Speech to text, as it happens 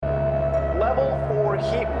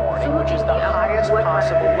heat warning, which is the highest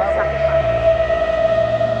possible level.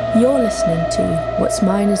 You're listening to What's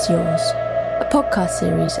Mine Is Yours, a podcast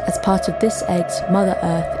series as part of This Egg's Mother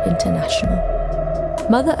Earth International.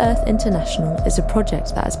 Mother Earth International is a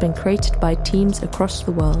project that has been created by teams across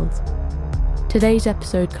the world. Today's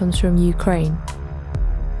episode comes from Ukraine.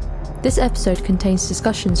 This episode contains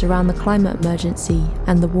discussions around the climate emergency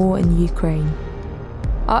and the war in Ukraine.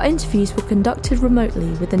 Our interviews were conducted remotely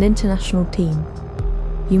with an international team.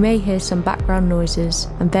 You may hear some background noises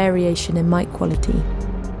and variation in mic quality.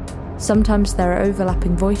 Sometimes there are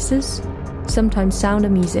overlapping voices, sometimes sound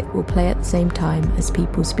and music will play at the same time as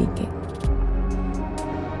people speaking.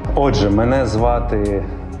 Отже, мене звати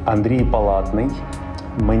Андрій Палатний,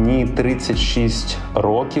 мені 36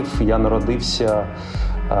 років, я народився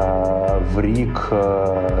в рік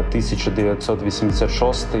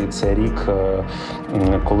 1986, це рік,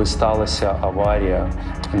 коли сталася аварія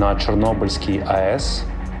на Чорнобильській АЕС.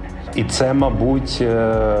 І це, мабуть,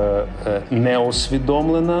 не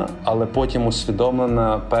усвідомлена, але потім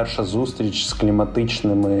усвідомлена перша зустріч з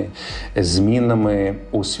кліматичними змінами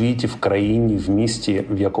у світі, в країні, в місті,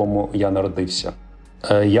 в якому я народився.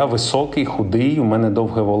 Я високий, худий, у мене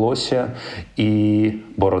довге волосся і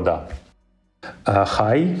борода.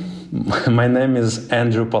 Hi, my name is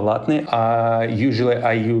Andrew Palatnyi. Usually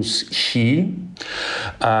I use he.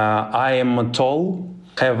 I am tall,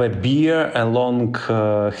 have a beard and long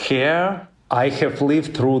hair. I have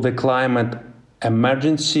lived through the climate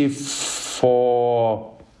emergency for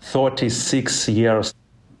 36 years.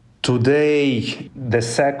 Today, the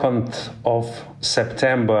 2nd of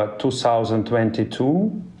September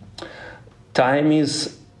 2022, time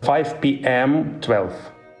is 5 p.m. 12.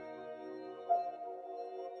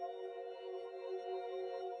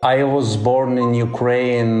 I was born in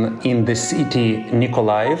Ukraine in the city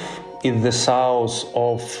Mykolaiv, in the south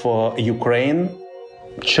of Ukraine.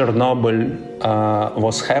 Chernobyl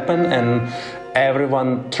was happened and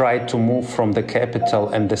everyone tried to move from the capital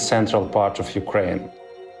and the central part of Ukraine.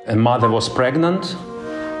 And mother was pregnant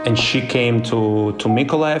and she came to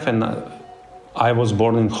Mykolaiv and I was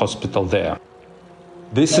born in hospital there.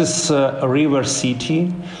 This is a river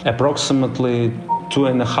city, approximately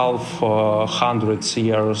 2,500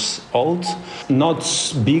 years old. Not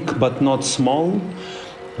big, but not small.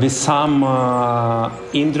 With some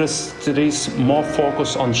industries more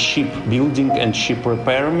focused on shipbuilding and ship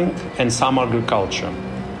repairing and some agriculture.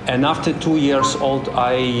 And after 2 years old,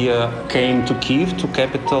 I came to Kyiv, to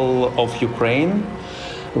capital of Ukraine,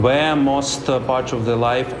 where most part of the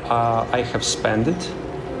life I have spent it.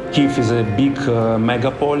 Kyiv is a big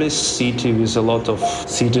megapolis, city with a lot of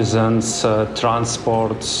citizens,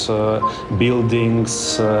 transports,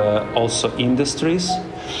 buildings, also industries.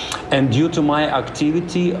 And due to my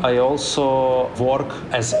activity, I also work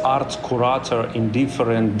as art curator in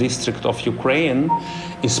different districts of Ukraine,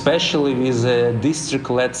 especially with a district,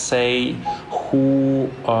 let's say, who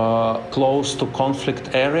are close to conflict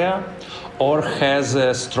area or has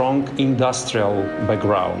a strong industrial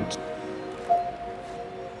background.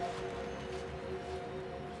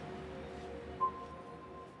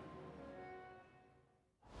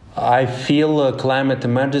 I feel a climate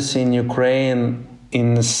emergency in Ukraine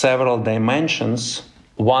in several dimensions.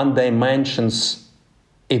 One dimension,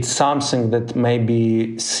 it's something that may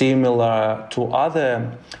be similar to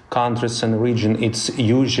other countries and region. It's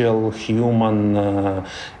usual human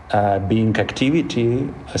being activity,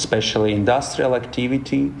 especially industrial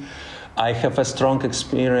activity. I have a strong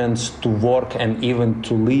experience to work and even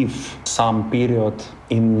to live some period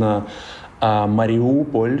in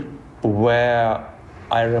Mariupol, where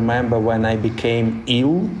I remember when I became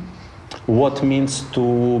ill, what means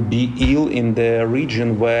to be ill in the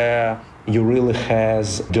region where you really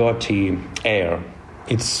has dirty air.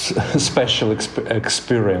 It's a special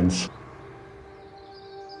experience.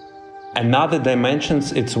 Another dimension,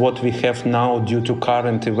 it's what we have now due to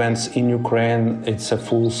current events in Ukraine. It's a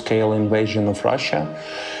full-scale invasion of Russia.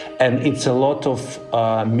 And it's a lot of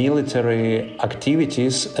military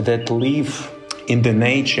activities that live in the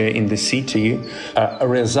nature, in the city, a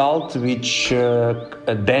result which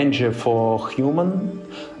a danger for human,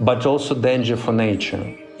 but also danger for nature.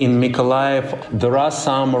 In Mykolaiv, there are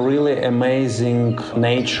some really amazing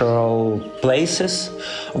natural places.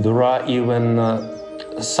 There are even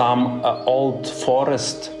some old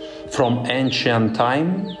forest from ancient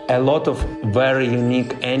time. A lot of very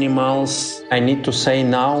unique animals. I need to say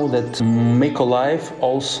now that Mykolaiv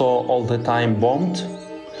also all the time bombed.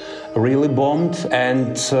 Really bombed,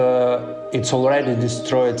 and it's already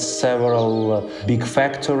destroyed several big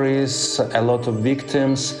factories, a lot of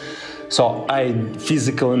victims. So I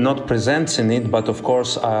physically not present in it, but of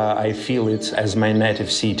course I feel it as my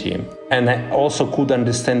native city. And I also could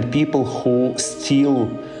understand people who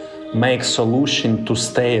still make solution to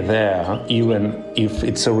stay there, even if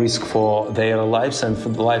it's a risk for their lives and for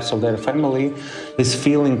the lives of their family. This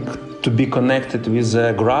feeling to be connected with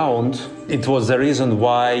the ground, it was the reason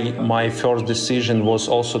why my first decision was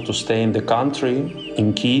also to stay in the country,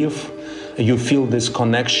 in Kiev. You feel this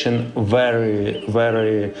connection very,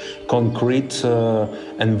 very concrete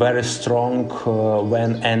and very strong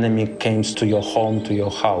when enemy comes to your home, to your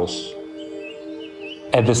house.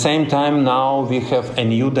 At the same time, now we have a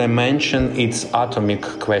new dimension, it's atomic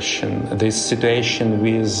question. This situation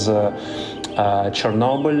with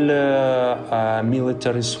Chernobyl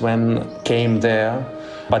militaries when came there,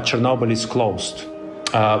 but Chernobyl is closed.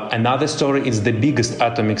 Another story is the biggest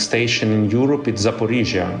atomic station in Europe, it's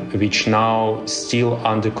Zaporizhia, which now still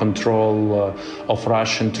under control of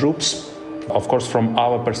Russian troops. Of course, from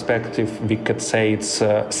our perspective, we could say it's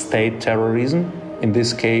state terrorism. In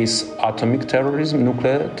this case, atomic terrorism,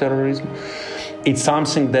 nuclear terrorism. It's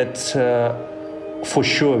something that for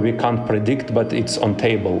sure we can't predict, but it's on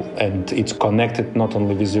table and it's connected not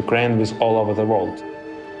only with Ukraine, with all over the world.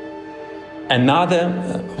 Another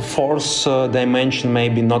fourth dimension,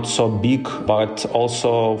 maybe not so big, but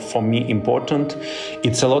also for me important.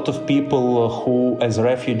 It's a lot of people who, as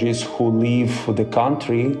refugees, who leave the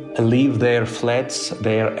country, leave their flats,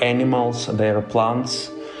 their animals, their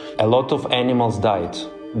plants. A lot of animals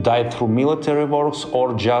died through military works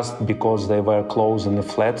or just because they were close in the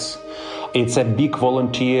flats. It's a big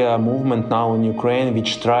volunteer movement now in Ukraine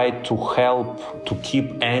which tried to help to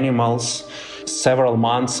keep animals several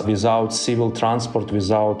months without civil transport,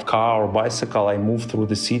 without car or bicycle. I moved through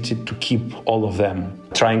the city to keep all of them,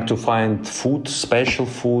 trying to find food, special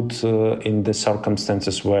food in the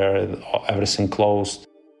circumstances where everything closed.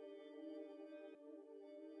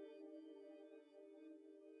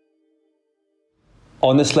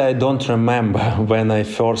 Honestly, I don't remember when I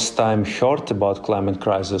first time heard about climate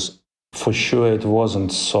crisis. For sure, it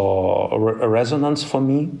wasn't so a resonance for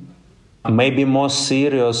me. Maybe more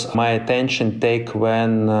serious my attention take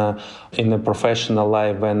when in a professional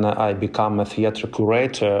life when I become a theater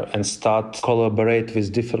curator and start collaborate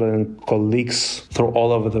with different colleagues through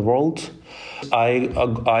all over the world.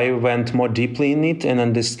 I went more deeply in it and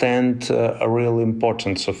understand a real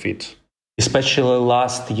importance of it. Especially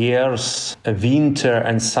last years, winter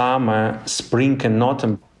and summer, spring and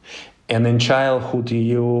autumn. And in childhood,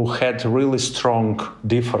 you had really strong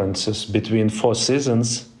differences between 4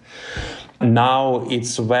 seasons. Now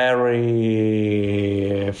it's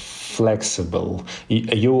very flexible.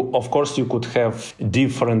 You, of course, you could have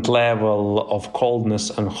different level of coldness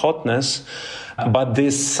and hotness, but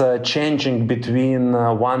this changing between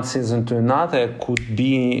one season to another could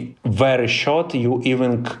be very short. You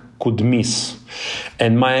even could miss.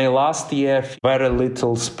 And my last year, very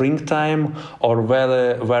little springtime or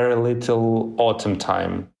very, very little autumn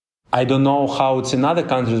time. I don't know how it's in other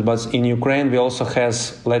countries, but in Ukraine we also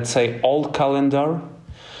has, let's say, old calendar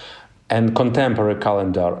and contemporary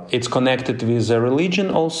calendar. It's connected with the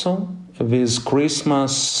religion also, with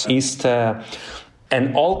Christmas, Easter,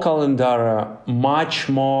 and old calendar much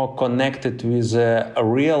more connected with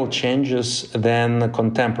real changes than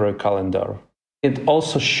contemporary calendar. It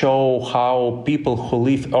also shows how people who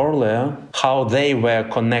lived earlier, how they were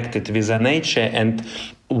connected with the nature and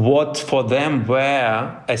what for them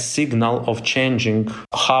were a signal of changing,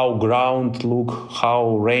 how ground look,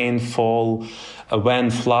 how rain fall, when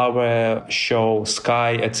flower show,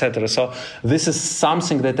 sky, etc. So this is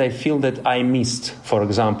something that I feel that I missed, for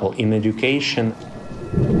example, in education.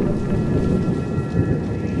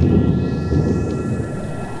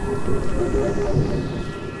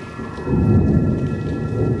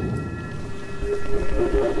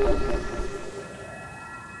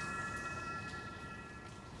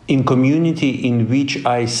 In community in which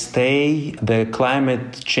I stay, the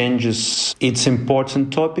climate changes, it's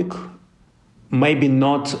important topic. Maybe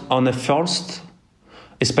not on the first,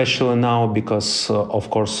 especially now because, of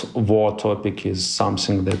course, war topic is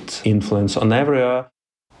something that influence on everywhere.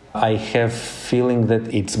 I have feeling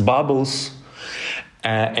that it's bubbles.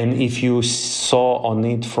 And if you saw on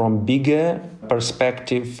it from bigger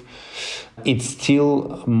perspective, it's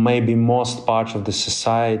still maybe most part of the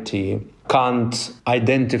society can't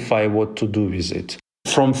identify what to do with it.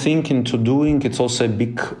 From thinking to doing, it's also a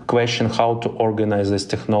big question how to organize this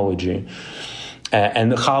technology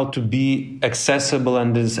and how to be accessible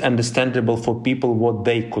and understandable for people what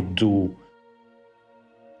they could do.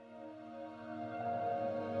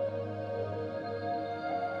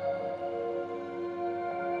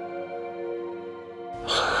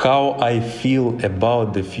 How I feel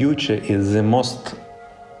about the future is the most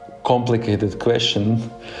complicated question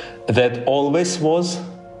that always was,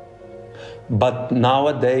 but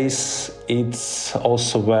nowadays it's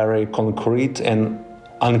also very concrete and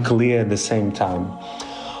unclear at the same time.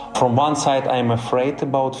 From one side, I'm afraid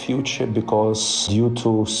about future because due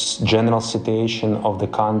to general situation of the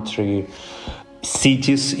country,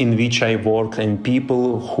 cities in which I work and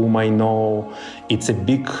people whom I know, it's a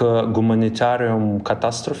big humanitarian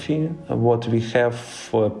catastrophe. What we have,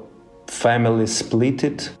 families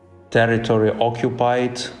split, territory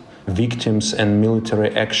occupied, victims and military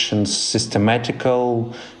actions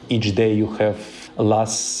systematical. Each day you have,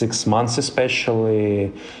 last 6 months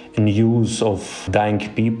especially, news of dying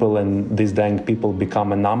people, and these dying people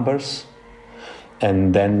become numbers,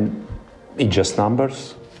 and then it's just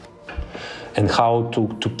numbers. And how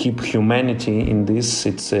to keep humanity in this,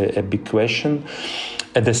 it's a big question.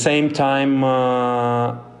 At the same time,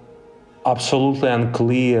 absolutely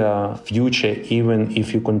unclear future, even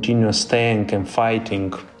if you continue staying and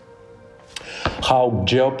fighting. How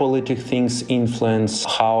geopolitical things influence,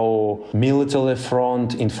 how military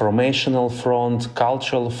front, informational front,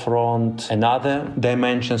 cultural front, and other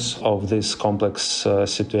dimensions of this complex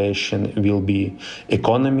situation will be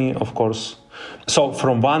economy, of course. So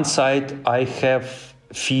from one side, I have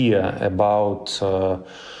fear about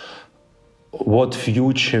what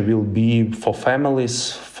future will be for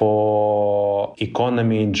families, for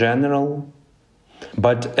economy in general.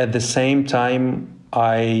 But at the same time,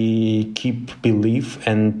 I keep belief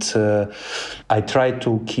and I try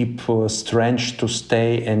to keep strength to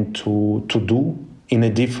stay and to do in a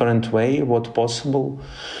different way what possible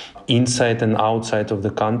inside and outside of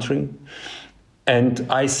the country. And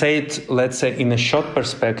I say it, let's say, in a short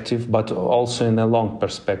perspective, but also in a long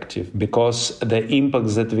perspective, because the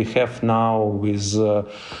impacts that we have now with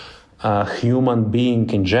human being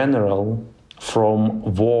in general, from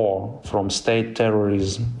war, from state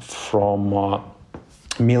terrorism, from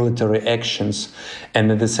military actions,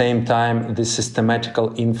 and at the same time the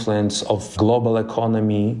systematical influence of global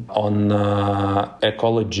economy on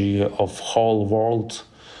ecology of whole world.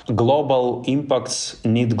 Global impacts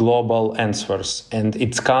need global answers, and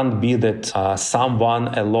it can't be that someone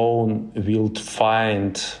alone will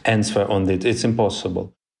find answer on it. It's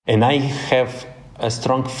impossible. And I have a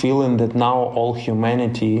strong feeling that now all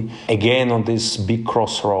humanity again on this big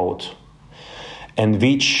crossroad. And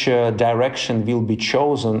which direction will be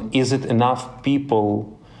chosen? Is it enough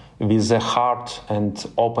people with a heart and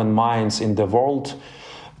open minds in the world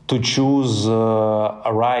to choose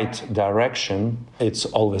a right direction? It's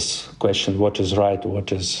always a question what is right,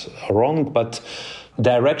 what is wrong, but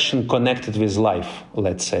direction connected with life,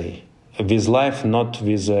 let's say. With life, not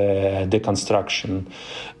with deconstruction.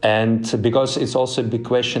 And because it's also a big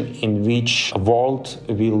question in which world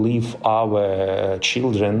we leave our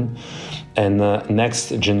children and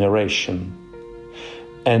next generation.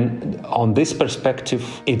 And on this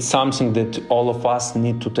perspective, it's something that all of us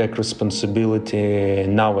need to take responsibility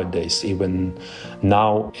nowadays, even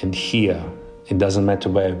now and here. It doesn't matter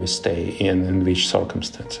where we stay and in which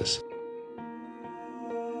circumstances.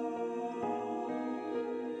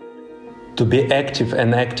 To be active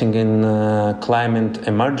and acting in climate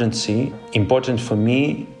emergency, important for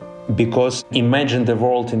me, because imagine the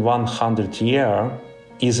world in 100 years.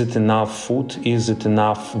 Is it enough food? Is it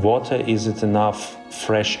enough water? Is it enough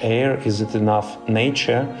fresh air? Is it enough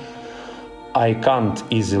nature? I can't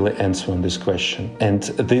easily answer on this question. And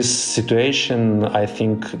this situation, I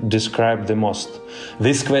think, describes the most.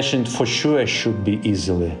 This question for sure should be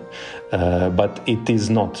easily, but it is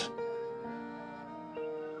not.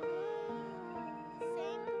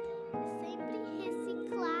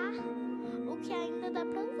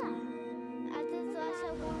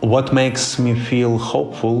 What makes me feel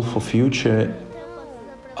hopeful for future,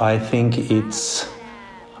 I think it's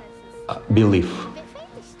belief.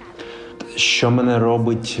 Що мене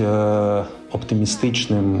робить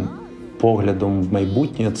оптимістичним поглядом в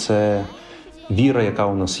майбутнє, це віра, яка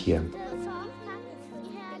у нас є.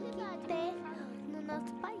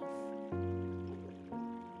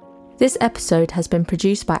 This episode has been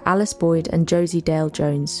produced by Alice Boyd and Josie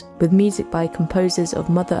Dale-Jones, with music by composers of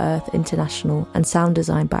Mother Earth International and sound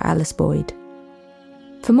design by Alice Boyd.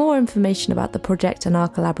 For more information about the project and our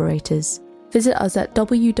collaborators, visit us at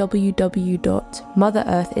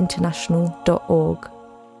www.motherearthinternational.org.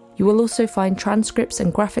 You will also find transcripts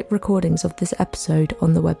and graphic recordings of this episode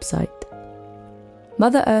on the website.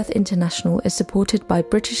 Mother Earth International is supported by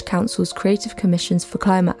British Council's Creative Commissions for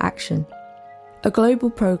Climate Action, a global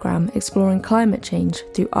programme exploring climate change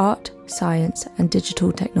through art, science and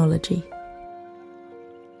digital technology.